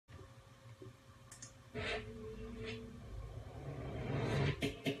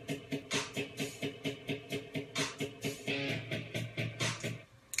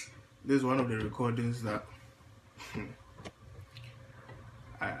This is one of the recordings that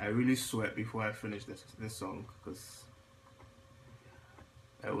I really sweat before I finished this song, because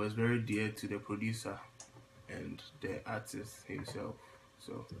I was very dear to the producer and the artist himself.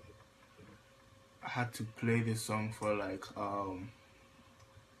 So I had to play this song for like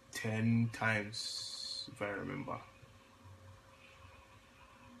 10 times, if I remember.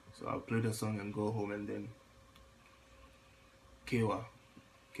 So I'll play the song and go home, and then Kewa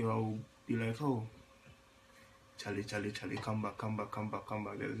will be like, oh, Charlie, come back.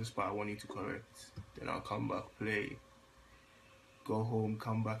 There's this part I want you to correct. Then I'll come back, play, go home,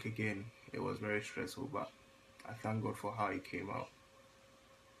 come back again. It was very stressful, but I thank God for how it came out.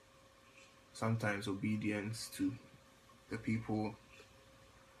 Sometimes obedience to the people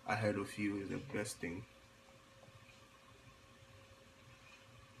ahead of you is the best thing,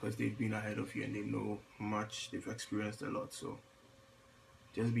 because they've been ahead of you and they know much, they've experienced a lot. So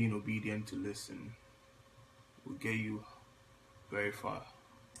just being obedient to listen will get you very far.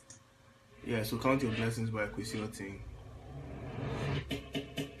 Yeah, so Count Your Blessings by Cwesi Oteng.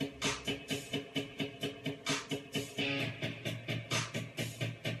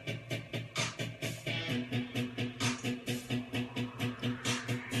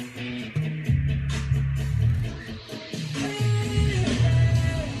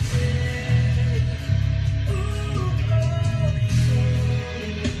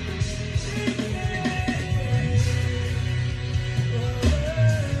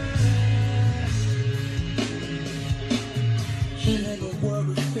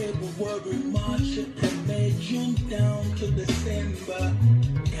 Down to December.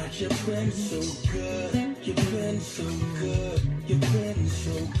 God, you've been so good. You've been so good. You've been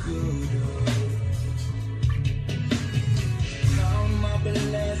so good. Count my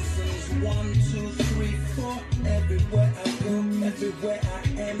blessings. 1, 2, 3, 4. Everywhere I go, everywhere I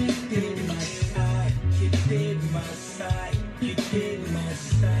am, you did my side. You did my side. You did my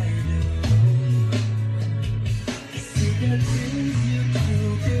side. See the things you do,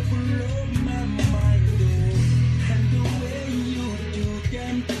 they blow my mind.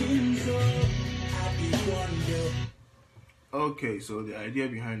 Okay, so the idea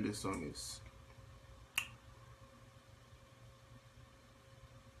behind this song is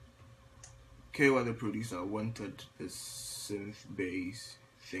Kewa, the producer, wanted this synth bass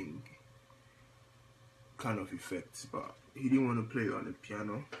thing kind of effects, but he didn't want to play it on the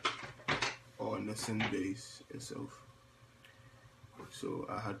piano or on the synth bass itself. So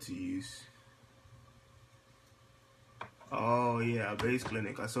I had to use, oh yeah, Bass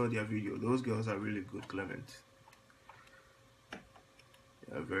Clinic. I saw their video. Those girls are really good, Clement.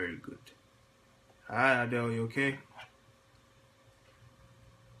 They are very good. Hi Adele, you okay?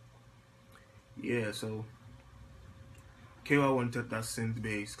 Yeah, so Kewa wanted that synth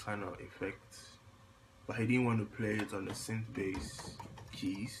bass kind of effect, but he didn't want to play it on the synth bass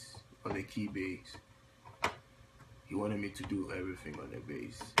keys or the key bass. He wanted me to do everything on the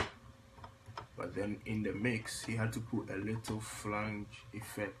bass. But then in the mix, he had to put a little flange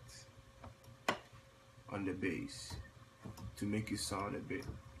effect on the bass to make it sound a bit,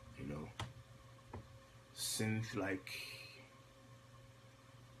 you know, synth-like.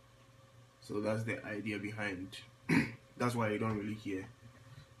 So that's the idea behind. That's why you don't really hear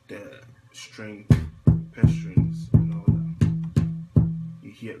the string, pet strings and all that.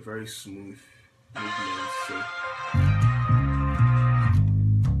 You hear very smooth movements. So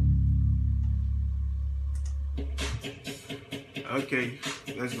okay,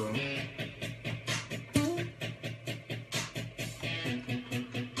 let's go.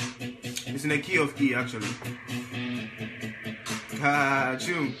 It's in the key of E actually.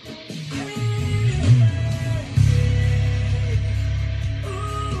 Ka-choom.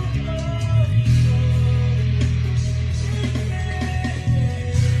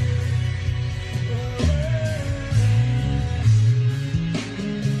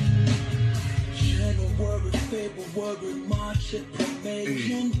 February, March, April, May,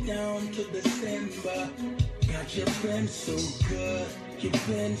 June down to December. God, you've been so good. You've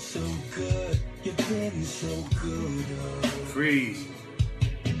been so good. You've been so good. Free.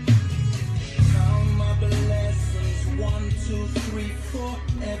 Count my blessings. 1, 2, 3, 4.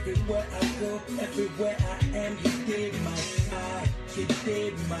 Everywhere I go, everywhere I am, you did my side. You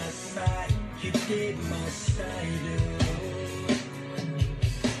did my side. You did my side.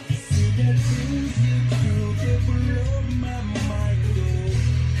 See the things you do, they blow my mind.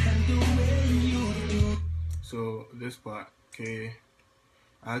 And the way you do. So this part, okay,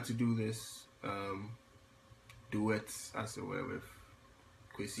 I had to do this duets as it were with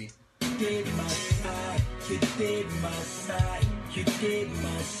Cwesi.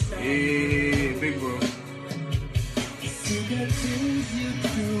 Hey, big bro.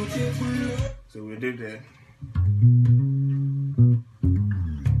 So we did that.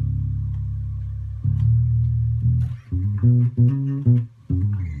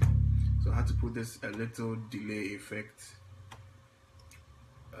 So I had to put this a little delay effect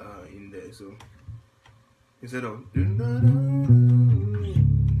in there. So instead of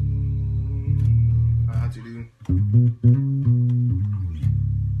I had to do,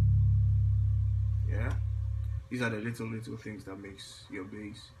 yeah, these are the little things that makes your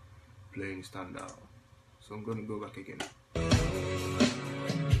bass playing stand out. So I'm gonna go back again.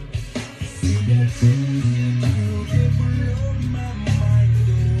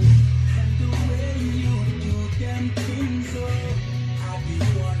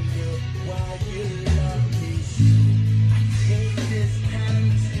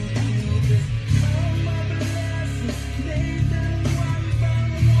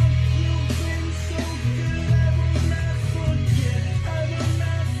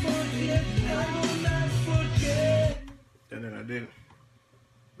 And then I did.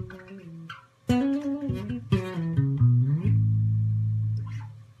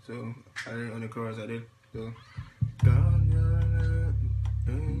 So I did on the chorus. I did so.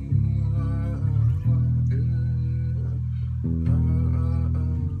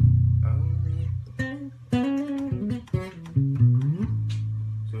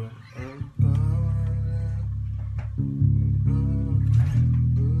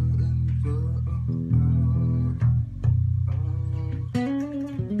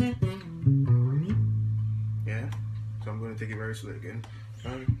 Yeah, so I'm going to take it very slow again.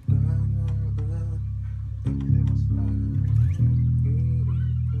 Then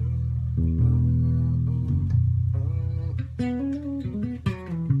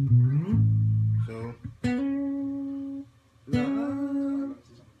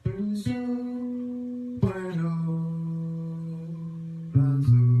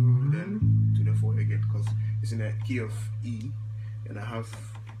to the 4 again, because it's in the key of E, and I have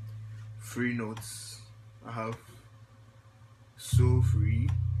 3 notes. I have So free,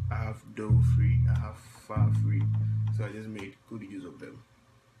 I have Do free, I have Fa free. So I just made good use of them.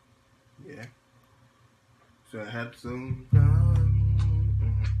 Yeah. So I had some.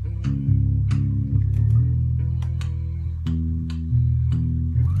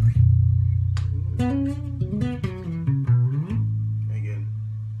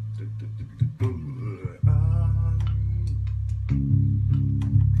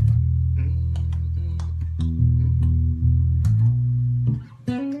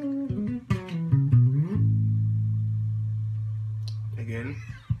 Again. Again.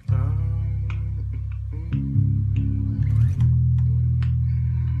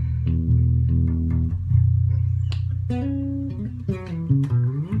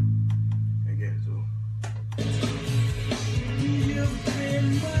 Again, so.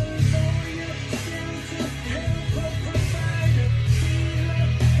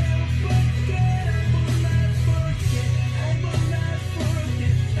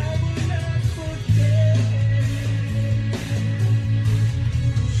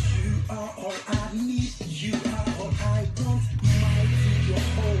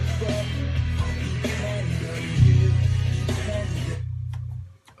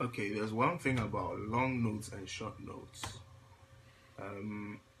 Okay, there's one thing about long notes and short notes.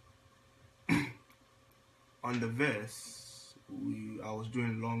 On the verse, I was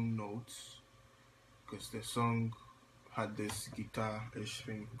doing long notes because the song had this guitar-ish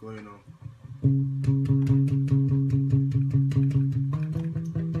thing going on.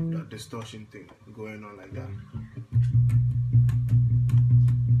 That distortion thing going on like that.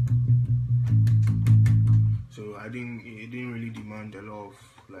 So it didn't really demand a lot of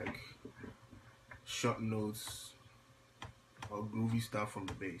like short notes or groovy stuff from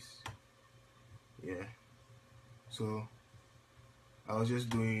the bass. Yeah. So I was just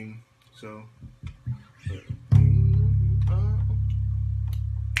doing so.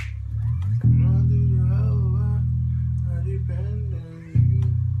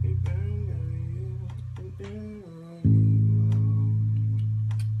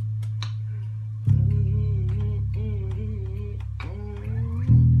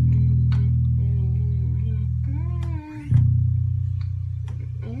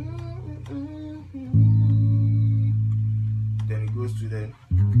 Then it goes to the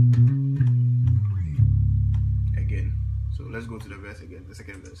again. So let's go to the verse again, the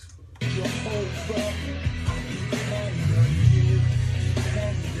second verse.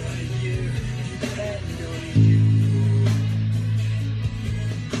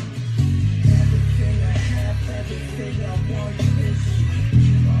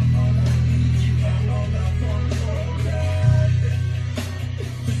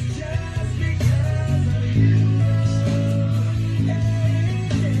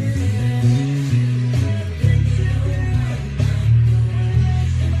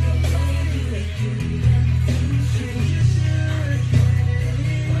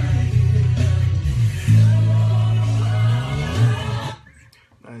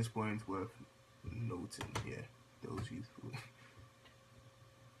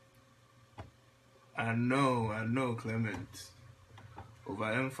 know, Clement.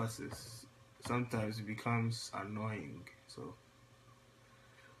 Overemphasis sometimes becomes annoying. So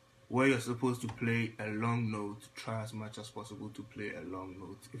where you're supposed to play a long note, try as much as possible to play a long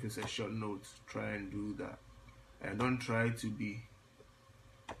note. If it's a short note, try and do that. And don't try to be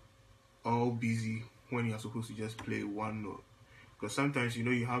all busy when you're supposed to just play one note. Because sometimes, you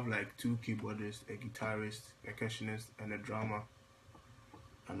know, you have like two keyboardists, a guitarist, a percussionist, and a drummer.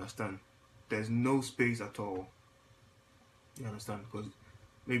 Understand? There's no space at all. You understand? Because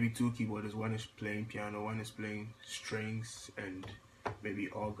maybe two keyboardists, one is playing piano, one is playing strings, and maybe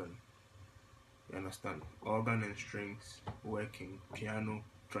organ. You understand? Organ and strings working, piano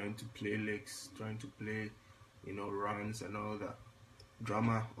trying to play licks, trying to play, you know, runs and all that.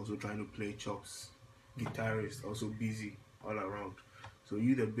 Drummer also trying to play chops. Guitarist also busy all around. So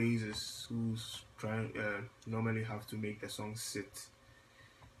you, the bassist, who's trying normally have to make the song sit.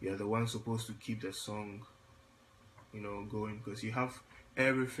 You're the one supposed to keep the song, you know, going, because you have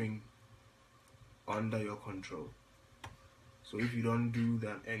everything under your control. So if you don't do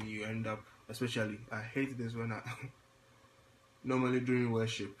that and you end up, especially, I hate this when I normally during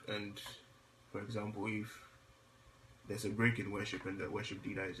worship, and for example, if there's a break in worship and the worship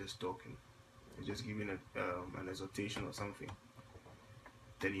leader is just talking, he's just giving an exhortation or something,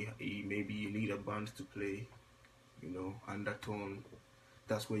 then maybe you need a band to play, you know, undertone.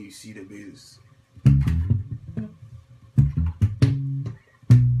 That's where you see the bass.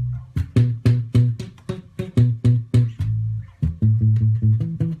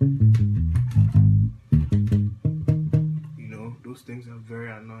 You know, those things are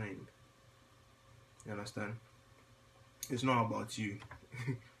very annoying. You understand? It's not about you.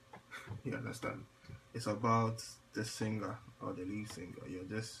 You understand? It's about the singer or the lead singer. You're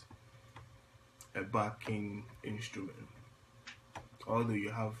just a backing instrument. Although you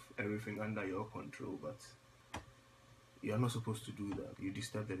have everything under your control, but you're not supposed to do that. You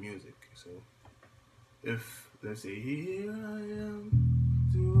disturb the music. So if, let's say, here I am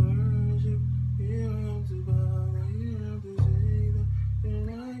to worship, here I am to bow, here I am to say that you're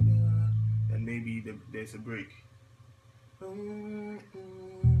my God, and maybe there's a break.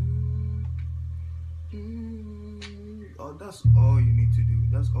 Oh, that's all you need to do.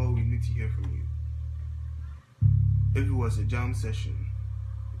 That's all we need to hear from you. If it was a jam session,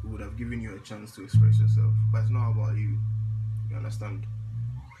 we would have given you a chance to express yourself. But it's not about you. You understand?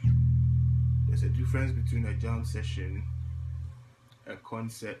 There's a difference between a jam session, a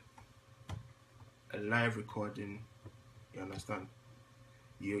concert, a live recording. You understand?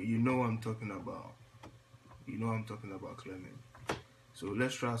 You know what I'm talking about. You know what I'm talking about, Clement. So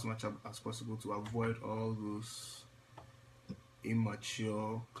let's try as much as possible to avoid all those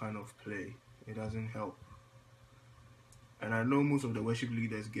immature kind of play. It doesn't help. And I know most of the worship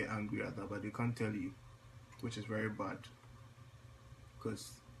leaders get angry at that, but they can't tell you, which is very bad.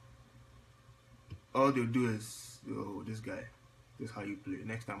 Because all they'll do is, oh, this guy, this is how you play.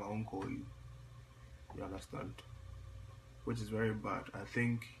 Next time I won't call you. You understand? Which is very bad. I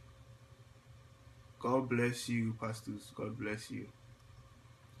think, God bless you, pastors. God bless you.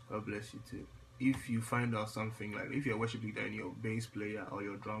 God bless you too. If you find out something, like if you're a worship leader and your bass player or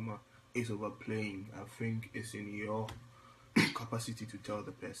your drummer is overplaying, I think it's in your capacity to tell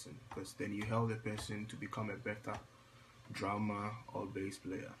the person, because then you help the person to become a better drummer or bass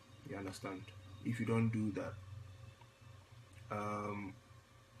player. You understand? If you don't do that,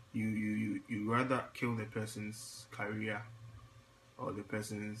 you rather kill the person's career or the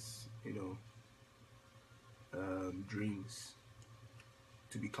person's, you know, dreams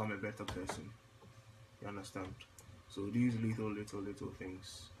to become a better person. You understand? So these little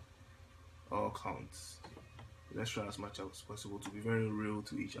things all counts. Let's try as much as possible to be very real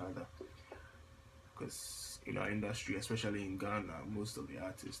to each other, because in our industry, especially in Ghana, most of the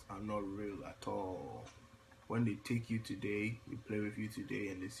artists are not real at all. When they take you today, they play with you today,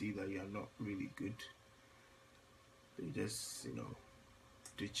 and they see that you are not really good, they just, you know,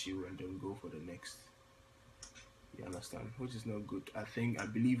 ditch you and then go for the next. You understand? Which is not good. I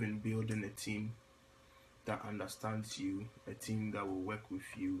believe in building a team that understands you, a team that will work with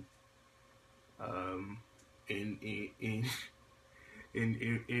you in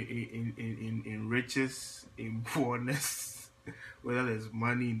riches, in poorness, whether there's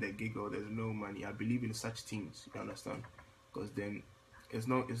money in the gig or there's no money. I believe in such teams. You understand? Because then it's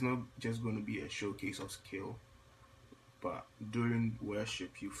not just going to be a showcase of skill, but during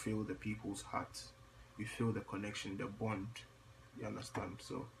worship you feel the people's hearts, you feel the connection, the bond. You understand?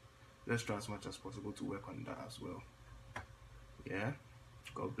 So let's try as much as possible to work on that as well. Yeah.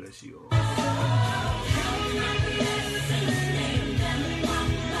 God bless you all.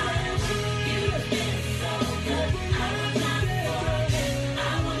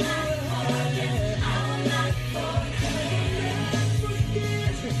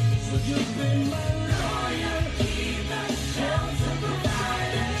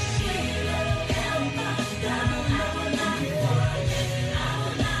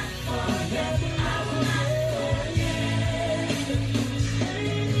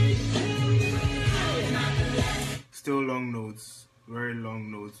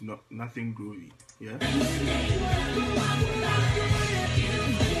 nothing groovy. Yeah.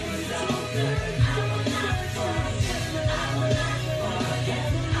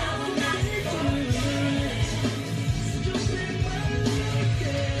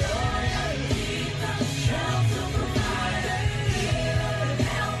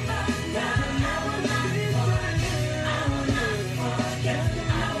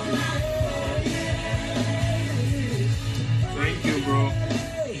 Thank you, bro.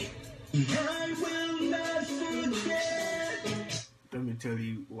 Let me tell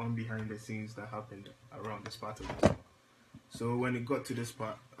you one behind the scenes that happened around this part of the song. So when it got to this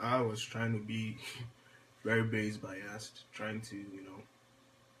part, I was trying to be very bass biased, trying to,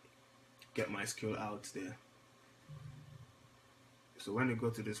 get my skill out there. So when it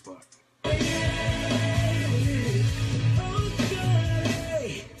got to this part,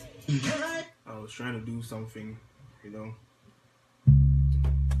 I was trying to do something, Let me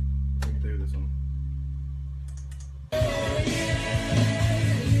play the song.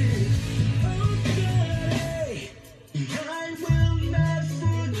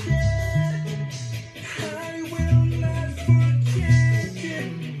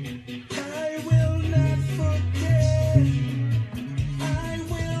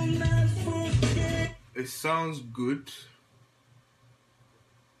 It sounds good,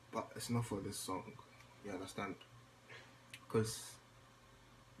 but it's not for this song. You understand? Because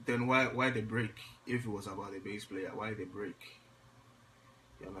then why the break? If it was about the bass player, why the break?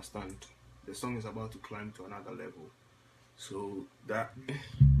 You understand? The song is about to climb to another level. So that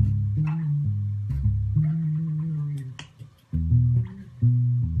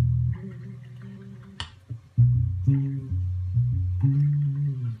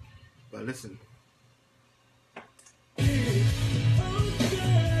but listen.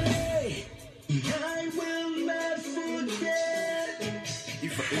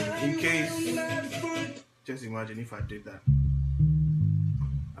 In case, just imagine if I did that.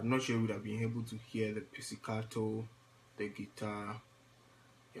 I'm not sure we would have been able to hear the pizzicato, the guitar.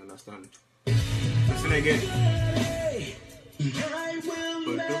 You understand? Listen again. And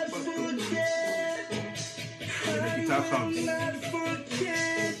then the guitar comes.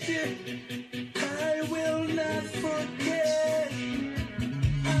 I will not forget.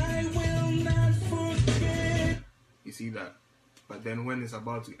 I will not forget. You see that? But then when it's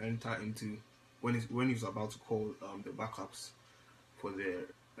about to enter into, when he's about to call the backups for the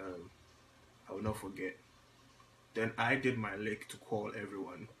I will not forget. Then I did my lick to call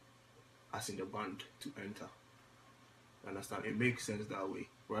everyone, as in the band, to enter. Understand? It makes sense that way,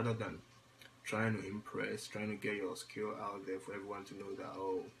 rather than trying to impress, trying to get your skill out there for everyone to know that,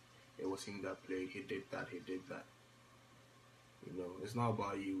 oh, it was him that played, he did that. It's not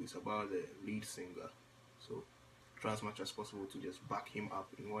about you, it's about the lead singer. So try as much as possible to just back him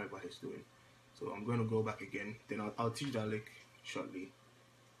up in whatever he's doing. So I'm going to go back again, then I'll teach that lick shortly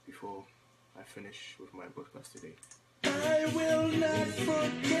before I finish with my podcast today. I will not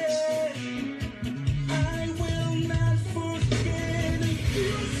forget. I will not forget.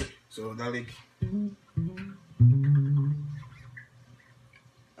 So that lick,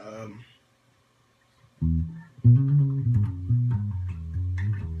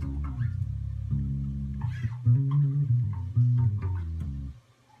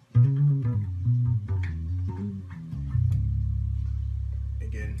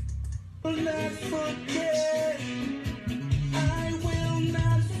 again. I will not forget. I will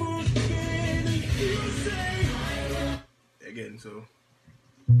not forget. You say Again, so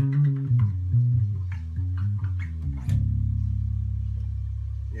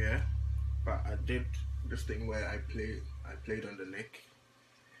yeah, but I did this thing where I played on the neck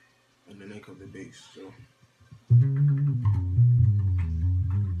of the bass. So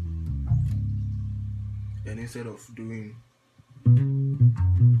and instead of doing,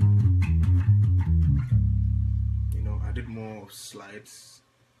 I did more slides.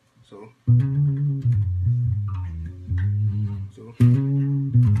 So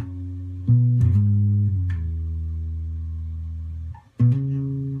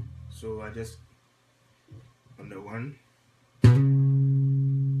I just on the one,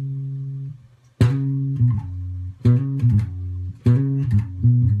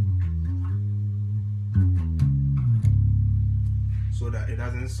 so that it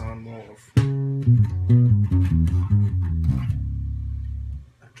doesn't sound more of,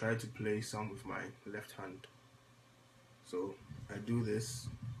 I try to play some with my left hand. So I do this.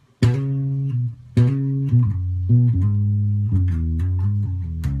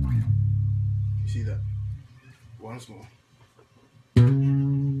 You see that? Once more.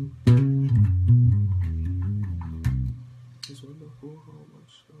 It's wonderful how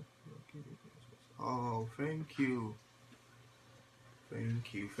much stuff Wow, thank you.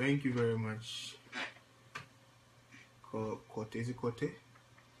 Thank you very much. Is it Kote?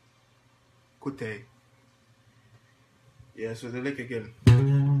 Kote. Yeah, so the lick again.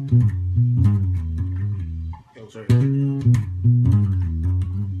 Oh, sorry.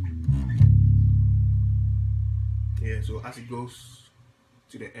 Yeah, so as it goes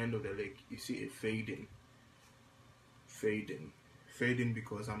to the end of the lick, you see it fading. Fading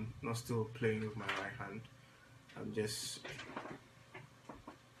because I'm not still playing with my right hand. I'm just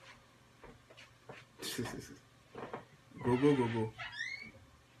go.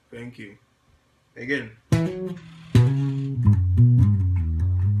 Thank you. Again.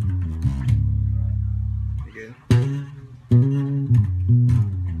 Again.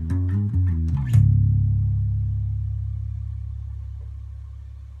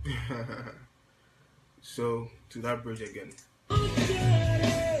 So to that bridge again.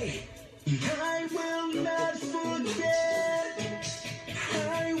 I will not forget.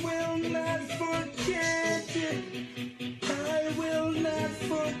 I will not forget. I will not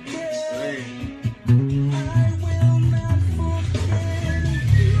forget. Hey. I will not forget.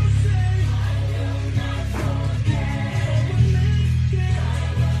 You say I will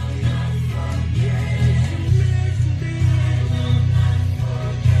not forget.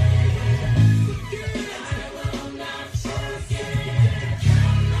 I will not forget.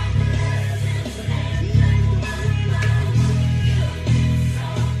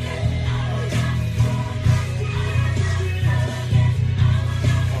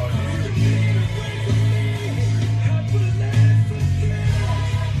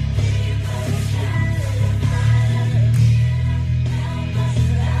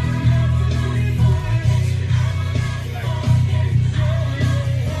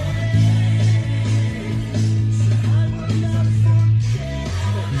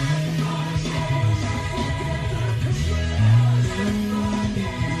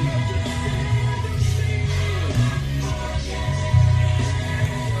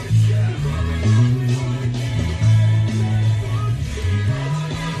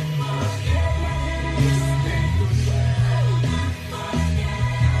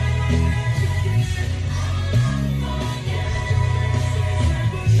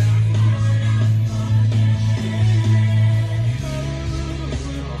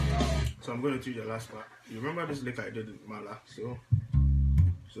 So I'm going to do the last part. You remember this lick I did in Mala? So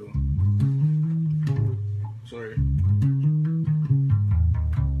sorry.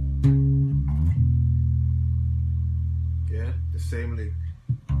 Yeah, the same lick.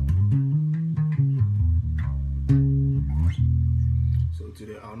 So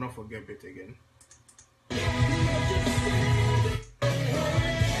today I'll not forget it again.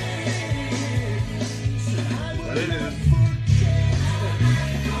 But it is.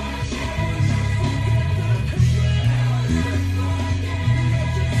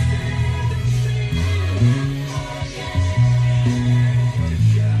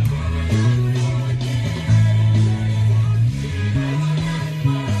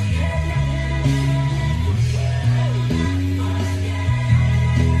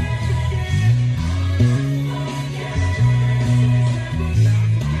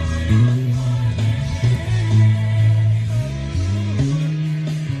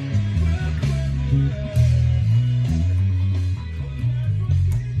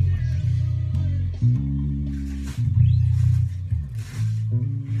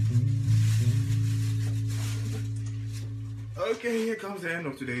 Okay, here comes the end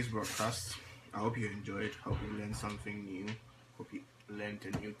of today's broadcast. I hope you enjoyed. Hope you learned something new. Hope you learned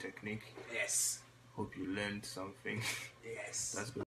a new technique. Yes. Hope you learned something. Yes. That's good.